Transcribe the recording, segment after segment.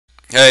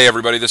Hey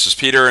everybody, this is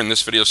Peter. In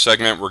this video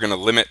segment, we're going to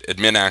limit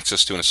admin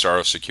access to an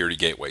Astaro Security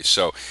Gateway.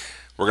 So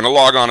we're going to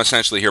log on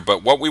essentially here,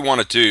 but what we want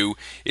to do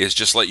is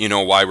just let you know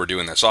why we're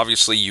doing this.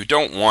 Obviously, you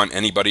don't want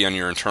anybody on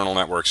your internal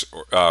networks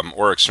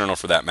or external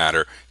for that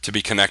matter to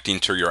be connecting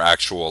to your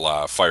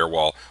actual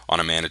firewall on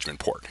a management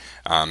port.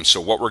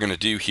 So what we're going to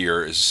do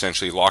here is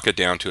essentially lock it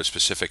down to a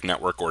specific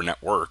network or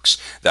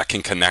networks that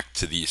can connect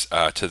to these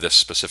to this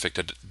specific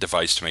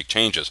device to make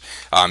changes.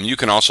 You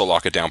can also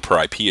lock it down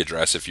per IP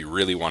address if you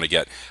really want to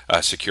get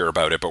secure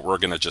about it, but we're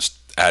going to just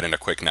add in a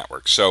quick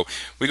network. So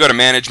we go to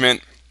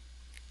management,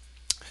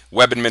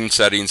 web admin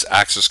settings,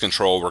 access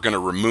control. We're going to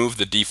remove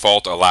the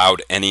default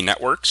allowed any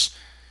networks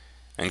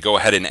and go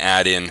ahead and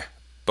add in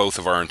both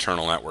of our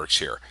internal networks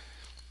here.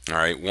 All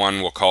right,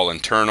 one we'll call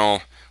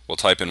internal. We'll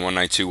type in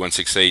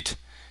 192.168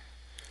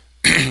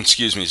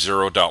 excuse me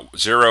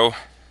 0.0.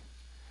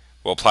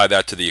 We'll apply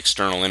that to the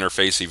external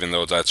interface, even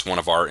though that's one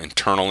of our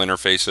internal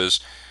interfaces.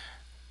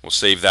 We'll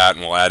save that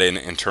and we'll add in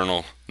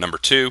internal number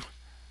 2,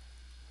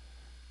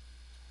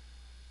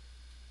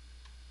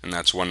 and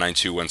that's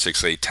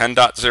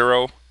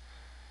 192.168.10.0,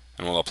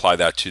 and we'll apply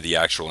that to the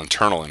actual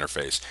internal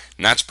interface.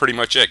 And that's pretty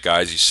much it,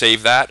 guys. You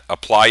save that,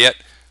 apply it,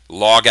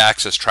 log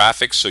access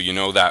traffic so you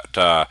know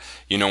that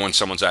you know when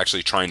someone's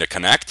actually trying to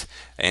connect,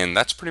 and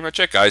that's pretty much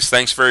it, guys.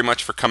 Thanks very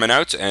much for coming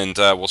out, and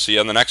we'll see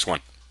you on the next one.